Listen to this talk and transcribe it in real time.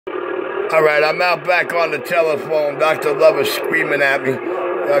All right, I'm out back on the telephone. Dr. Love is screaming at me.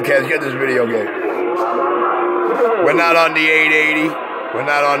 Okay, let's get this video game. We're not on the 880. We're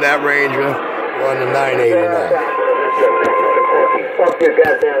not on that Ranger. We're on the 980 now. Fuck your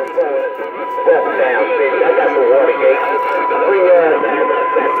goddamn phone. Step down, baby. I got the water gate.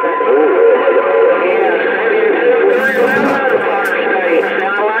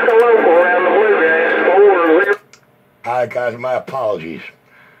 Sound like a local around the bluegrass. All right, guys, my apologies.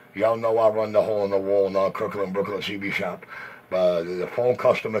 Y'all know I run the hole in the wall in our Crooklyn Brooklyn CB shop. But the phone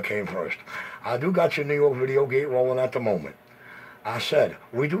customer came first. I do got your New York video gate rolling at the moment. I said,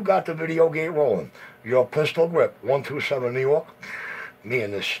 we do got the video gate rolling. Your pistol grip, 127 New York. Me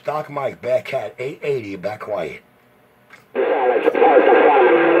and the stock mic, Beck at 880, back quiet. Station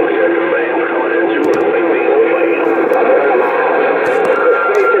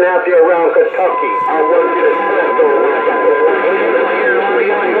out there around Kentucky. I'll work you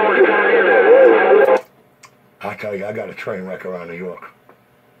I tell you, I got a train wreck around New York.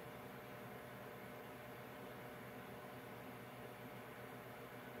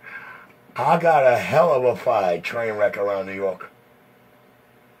 I got a hell of a fight train wreck around New York.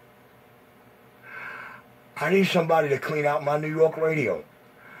 I need somebody to clean out my New York radio.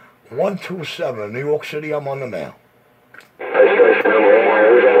 127, New York City, I'm on the mail.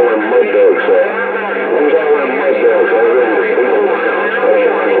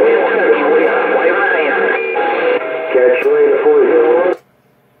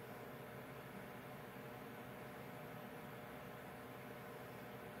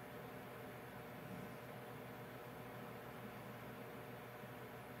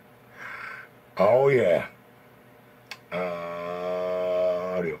 Oh yeah.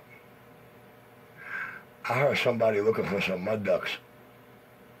 Audio. I heard somebody looking for some mud ducks.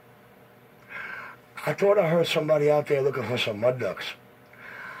 I thought I heard somebody out there looking for some mud ducks.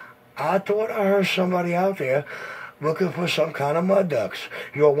 I thought I heard somebody out there looking for some kind of mud ducks.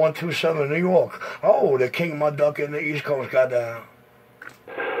 You're 127 New York. Oh, the king mud duck in the East Coast got down.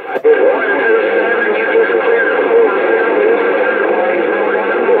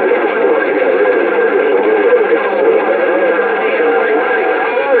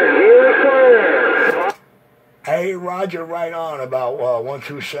 Hey, Roger, right on about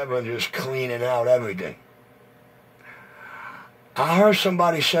 127 just cleaning out everything. I heard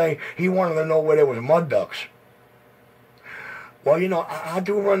somebody say he wanted to know where there was mud ducks. Well, you know, I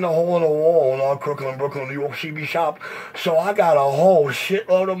do run the hole in the wall in our Crooklyn Brooklyn New York CB shop, so I got a whole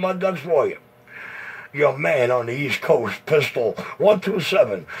shitload of mud ducks for you. Your man on the East Coast, pistol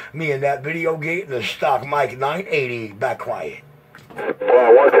 127. Me and that video gate and the stock mic 980, back quiet. Well, 127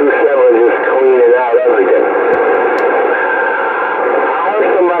 is cleaning out everything. I heard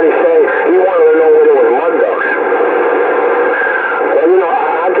somebody say he wanted to know where there was mud ducks. Well, you know,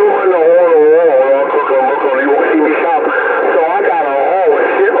 I do run the hole in the wall in our Crooklyn Brooklyn New York CB shop, so I got a whole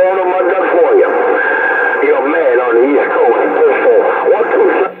shitload of mud ducks for you. Your man on the East Coast, pistol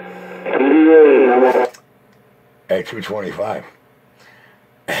 127. Hey, 225.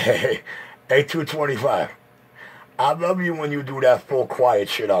 Hey, 225. I love you when you do that full quiet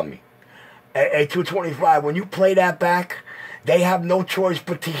shit on me. Hey, 225, when you play that back, they have no choice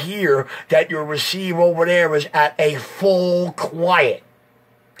but to hear that your receive over there is at a full quiet.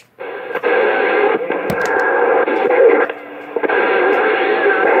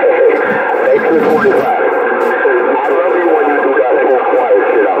 Hey, 225. I love you when you do that full quiet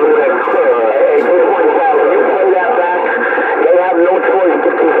shit on me. Hey, 225, when you play that back, they have no choice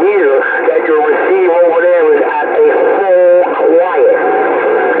but to hear that your receive over there is at a full quiet.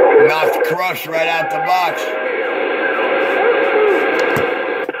 Knocked Crush right out the box.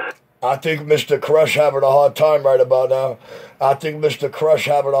 I think Mr. Crush having a hard time right about now. I think Mr. Crush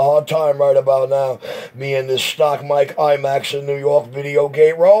having a hard time right about now. Me and this stock mic IMAX in New York video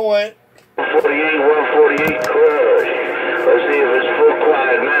gate rolling. 148, 148 Crush. Let's see if it's full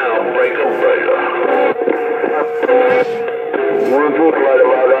quiet now. Break up, break up. One full quiet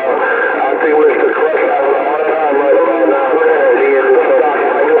about now. I think Mr. Crush having a hard time right about now. He is the stock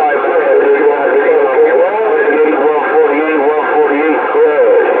mic IMAX in New York video gate rolling. 148, 148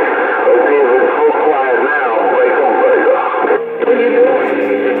 Crush. Let's see if it's full quiet now. Break up, break up. What are you doing?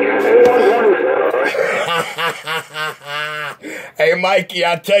 Hey, Mikey,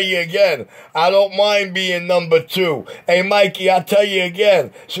 I tell you again, I don't mind being number 2. Hey, Mikey, I tell you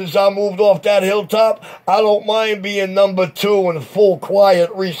again, since I moved off that hilltop, I don't mind being number 2 and full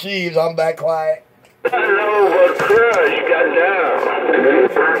quiet receives. I'm back quiet. I know, but Crush got down.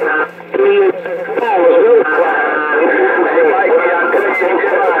 Hey, Mikey, I tell you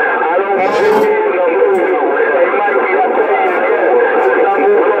again, I don't mind being number 2. Hey, Mikey, I tell you again, since I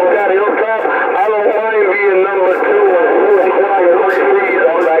moved off that hilltop,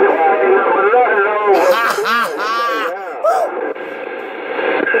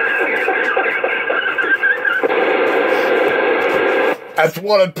 That's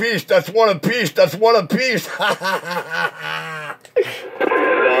one apiece. That's one apiece. That's one apiece. I ain't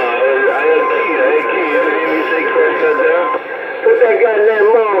key. You say crash that down? Put that goddamn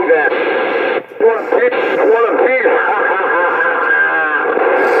mom down. One apiece. One apiece.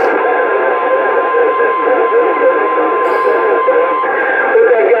 Put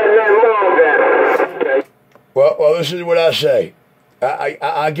that goddamn mom down. Well, this is what I say.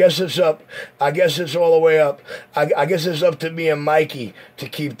 I guess it's up. I guess it's all the way up. I guess it's up to me and Mikey to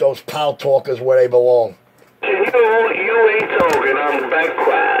keep those pal talkers where they belong. You ain't talking. I'm back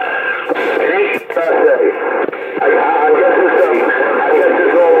quiet. I guess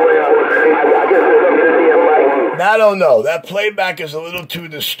it's all the way up. I guess it's up to me and Mikey. I don't know. That playback is a little too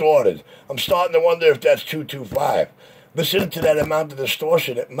distorted. I'm starting to wonder if that's 225. Listen to that amount of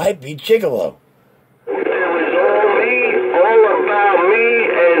distortion. It might be gigolo. About me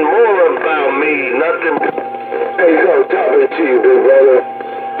and more about me, nothing. Hey, yo, top it to you, big brother.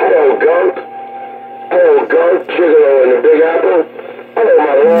 Hello, Gunk. Hello, Gunk. Gigolo in the Big Apple. Hello,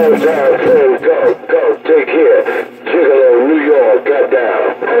 my long-time friend, Gunk. Gunk, take care. Gigolo, New York, got down.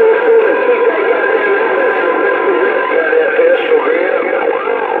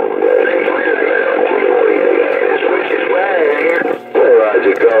 Where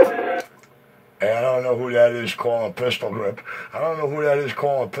Roger, Gunk? Hey, I don't know who that is calling pistol grip. I don't know who that is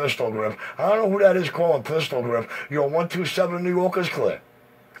calling pistol grip. I don't know who that is calling pistol grip. Yo, 127 New York is clear.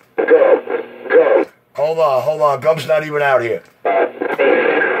 Go. Hold on. Gump's not even out here.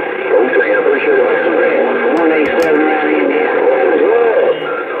 187 out in there.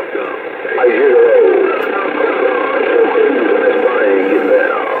 I hear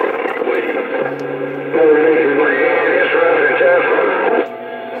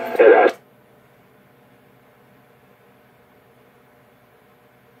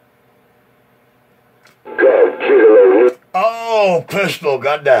Oh, pistol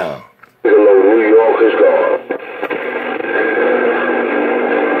got down. New York is gone.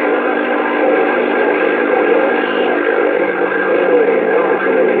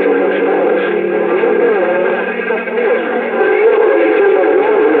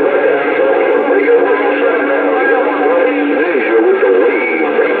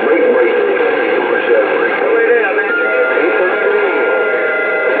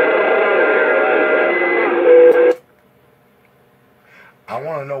 I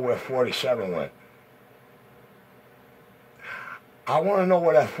want to know where 47 went. I want to know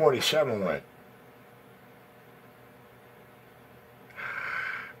where that 47 went.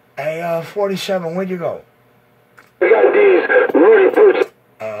 Hey, 47, where'd you go? We got these Rudy Boots.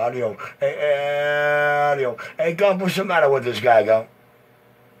 Audio. Audio. Hey, Gump, what's the matter with this guy, Gump?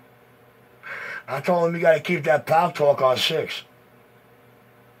 I told him you got to keep that pal talk on 6.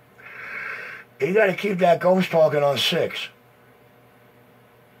 You got to keep that ghost talking on 6.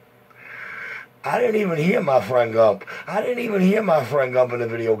 I didn't even hear my friend Gump. I didn't even hear my friend Gump in the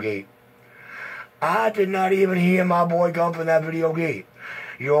video gate. I did not even hear my boy Gump in that video gate.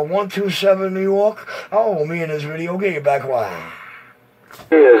 You're 127 New York? Oh, me and this video gate back. Wow.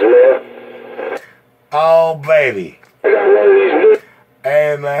 Yes, man. Oh, baby. I got one of these new.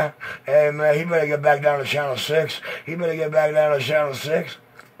 Hey, man. Hey, man, he better get back down to Channel 6. He better get back down to Channel 6.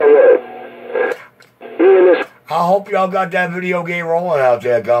 I hope y'all got that video game rolling out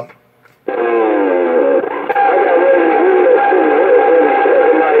there, Gump.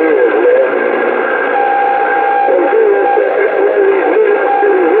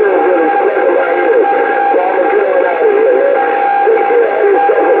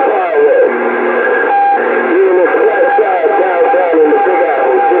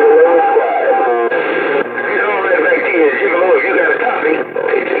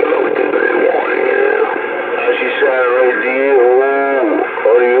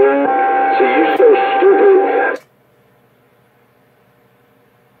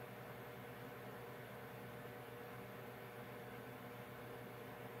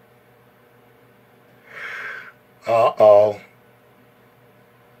 Uh-oh.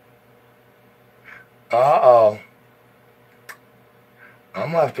 Uh-oh. I'm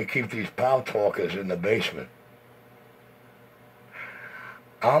going to have to keep these pal talkers in the basement.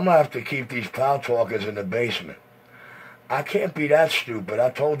 I'm going to have to keep these pal talkers in the basement. I can't be that stupid. I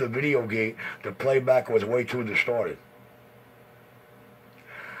told the video gate the playback was way too distorted.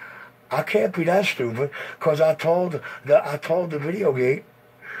 I can't be that stupid because I told the video gate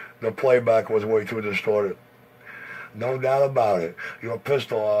the playback was way too distorted. No doubt about it. Your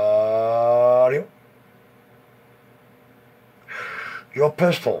pistol audio. Your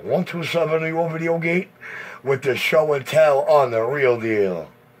pistol. 127 your video gate with the show and tell on the real deal.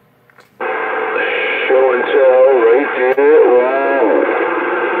 Show and tell right there. Wow.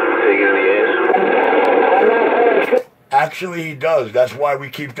 Actually, he does. That's why we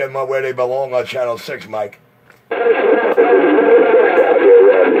keep them where they belong on Channel 6, Mike.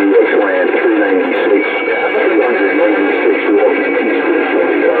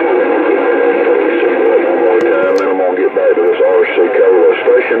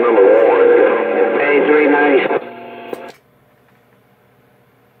 Station number 1. Hey, 390.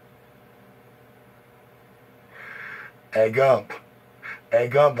 Hey,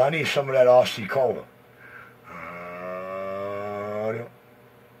 Gump, I need some of that RC Cola.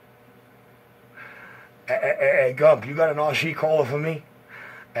 Hey, Gump, you got an RC Cola for me?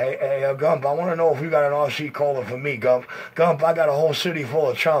 Hey, Gump, I want to know if you got an RC Cola for me, Gump. Gump, I got a whole city full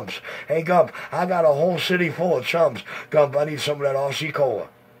of chumps. Hey, Gump, I got a whole city full of chumps. Gump, I need some of that RC Cola.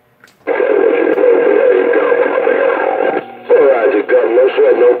 Roger, Gump, no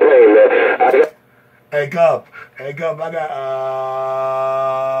sweat, no pain, man. Hey, Gump, I got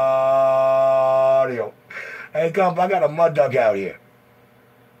audio. Hey, Gump, I got a mud duck out here.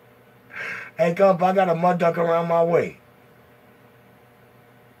 Hey, Gump, I got a mud duck around my way.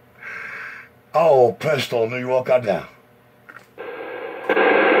 Oh, Pistol, New York, I'm down.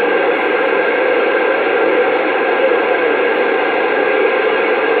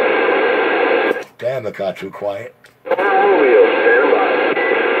 Damn, it got too quiet.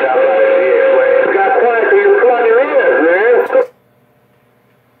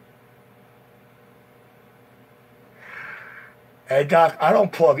 Hey, Doc, I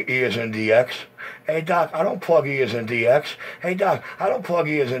don't plug ears in DX. Hey, Doc, I don't plug ears in DX. Hey, Doc, I don't plug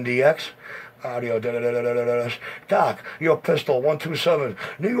ears in DX. Audio, Doc, your Pistol, 127.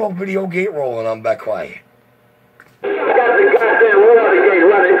 New York video gate rolling, I'm back quiet. I got the goddamn water gate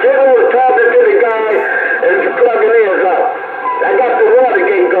running. Jiggle was talking to the guy and plugging ears up. I got the water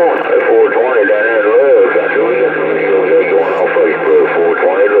gate going. 420 down there in Lowe. That's going on Facebook.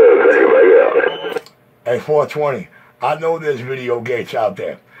 420 Lowe. Anybody else? Hey, 420. I know there's video gates out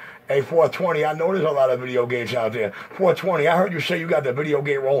there. Hey, 420, I know there's a lot of video gates out there. 420, I heard you say you got the video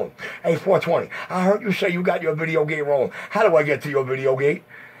gate rolling. Hey, 420, I heard you say you got your video gate rolling. How do I get to your video gate?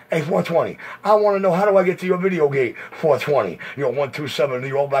 Hey, 420, I want to know how do I get to your video gate? 420, you're 127,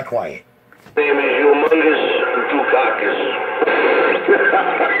 you're all back quiet. Name is Humongous Dukakis.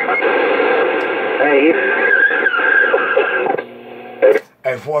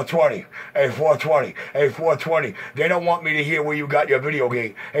 Hey, 420, hey, 420, hey, 420, they don't want me to hear where you got your video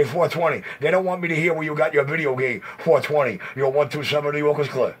gate. Hey, 420, they don't want me to hear where you got your video gate. 420, your 127, New York is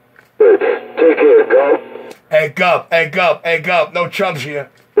clear. Take care, Gump. Hey, Gump, no chumps here.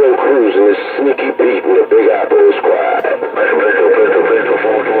 Low cruising this sneaky Pete in the Big Apple squad.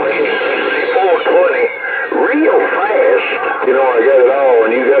 420, real fast. You know, I got it all,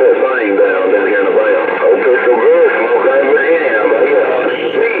 and you got a thing down here in the band. Oh, Pistol good, smoke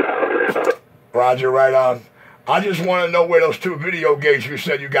Roger, right on. I just want to know where those two video gates you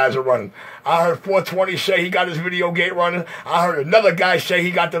said you guys are running. I heard 420 say he got his video gate running. I heard another guy say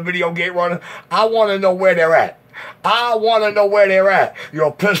he got the video gate running. I want to know where they're at. I want to know where they're at.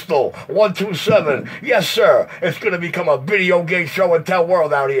 Your Pistol, 127. Yes, sir. It's going to become a video gate show and tell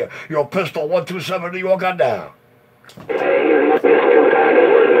world out here. Your Pistol, 127, New York, on down.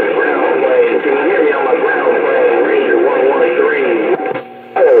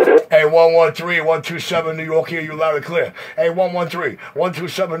 Hey, 113, 127, New York, hear you loud and clear. Hey, 113,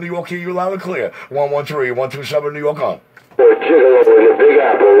 127, New York, hear you loud and clear. 113, 127, New York, on. Jiggle in the Big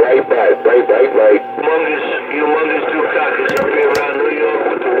Apple, right back. Humongous Dukakis up here around New York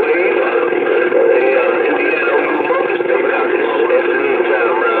with the wave. Indiana, humongous Dukakis afternoon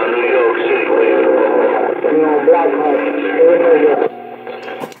time around New York City.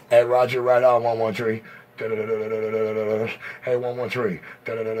 Hey, Roger, right on, 113. Hey, 113.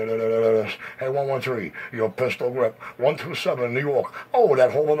 Hey, 113. Your Pistol grip. 127, New York. Oh,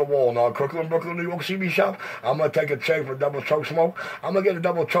 that hole in the wall now. Crooklyn Brooklyn New York CB shop. I'm going to take a check for double choke smoke. I'm going to get a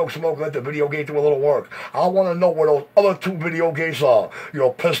double choke smoke and let the video gate do a little work. I want to know where those other two video gates are.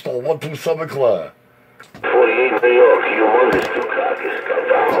 Your Pistol, 127, clear. 48 New York. Humongous Dukakis.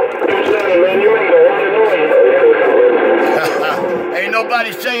 Man, you make a lot of noise. Ain't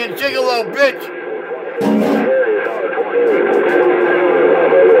nobody saying gigolo, bitch.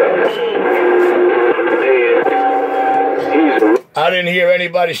 I didn't hear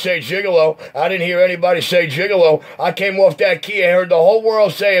anybody say gigolo. I came off that key and heard the whole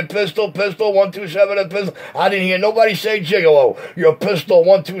world saying Pistol, 127, and Pistol. I didn't hear nobody say gigolo. Your Pistol,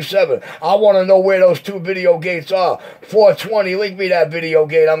 127. I want to know where those two video gates are. 420, link me that video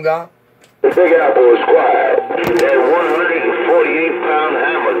gate, I'm gone. The Big Apple is quiet. That 148-pound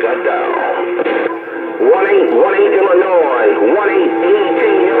hammer got down. 18 Illinois.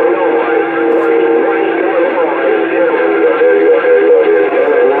 18 Illinois. 18 Illinois.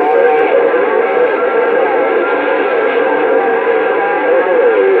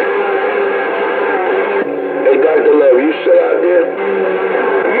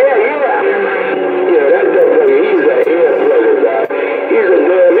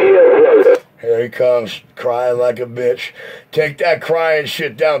 it comes, crying like a bitch. Take that crying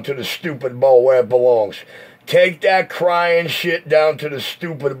shit down to the stupid bowl where it belongs. Take that crying shit down to the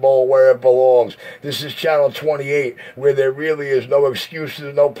stupid bowl where it belongs. This is Channel 28, where there really is no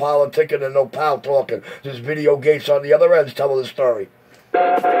excuses, no politicking, and no pal talking. There's video gates on the other end telling the story. Hey,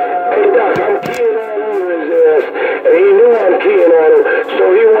 Doc, I'm keying all over his ass, and he knew I'm keying on him, so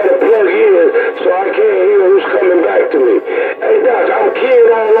he wanted to plug in, so I can't hear who's coming back to me. Hey, Doc, I'm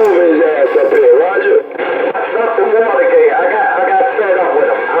keying all over his ass up here, Roger. That's not the Watergate. I got fed up with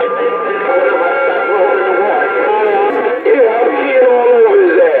him. Yeah, I'm keying all over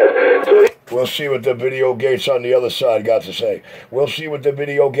his ass. So we'll see what the video gates on the other side got to say. We'll see what the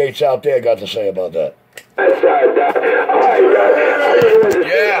video gates out there got to say about that. That side, Doc. All right, Doc. I just wanted to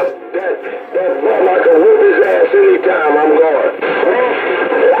say that bum, I can whip his ass anytime I'm going.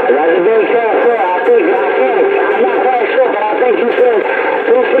 I got to be careful. I'm not quite sure, but I think you said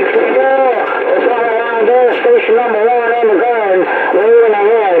 264 or something around there, station number 1 in the gun. We're in the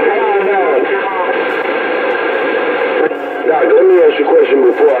way. Come on down. Doc, let me ask you a question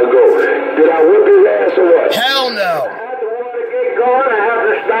before I go. Did I whip his ass or what? Hell no. Going, I have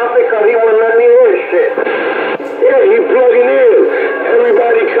to stop because he wouldn't let me hear shit. Yeah, he plugging in.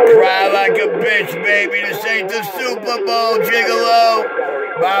 Everybody coming. Cry like a bitch, baby. This ain't the Super Bowl, Gigolo.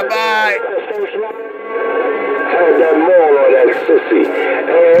 Bye-bye. Had that mole on that sissy.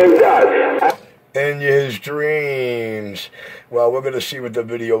 And Doc. In his dreams. Well, we're going to see what the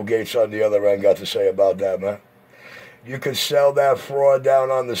video gates on the other end got to say about that, man. You could sell that fraud down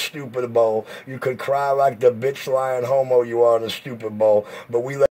on the stupid bowl. You could cry like the bitch lying homo you are on the stupid bowl. But we let